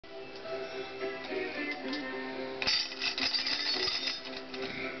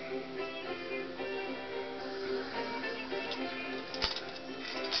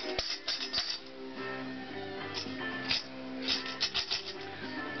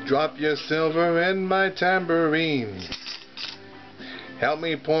Drop your silver in my tambourine. Help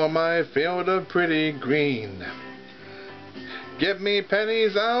me pour my field of pretty green. Give me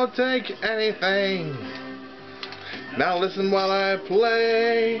pennies, I'll take anything. Now listen while I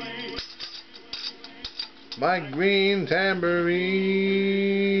play my green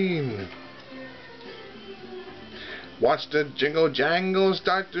tambourine. Watch the jingle jangle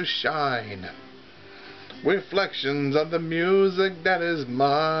start to shine. Reflections of the music that is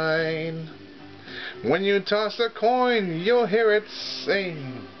mine. When you toss a coin, you'll hear it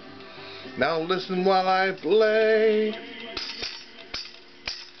sing. Now listen while I play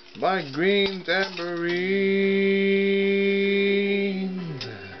my green tambourine.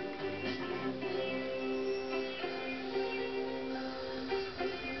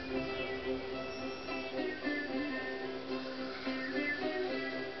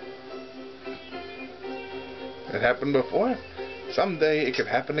 It happened before. Someday it could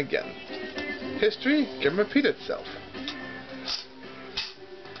happen again. History can repeat itself.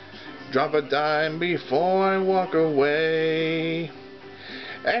 Drop a dime before I walk away.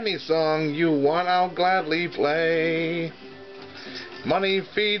 Any song you want, I'll gladly play. Money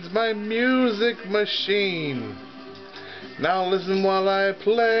feeds my music machine. Now listen while I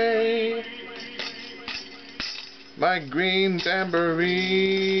play my green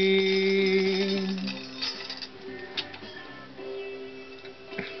tambourine.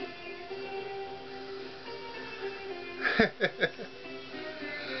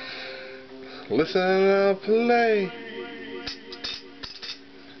 Listen, I'll play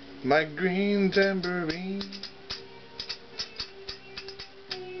my green tambourine.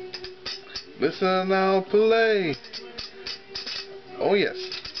 Listen, I'll play, oh yes,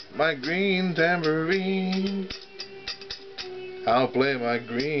 my green tambourine. I'll play my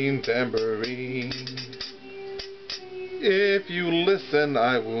green tambourine. If you listen,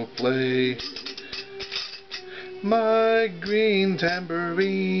 I will play my green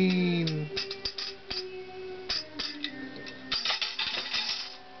tambourine.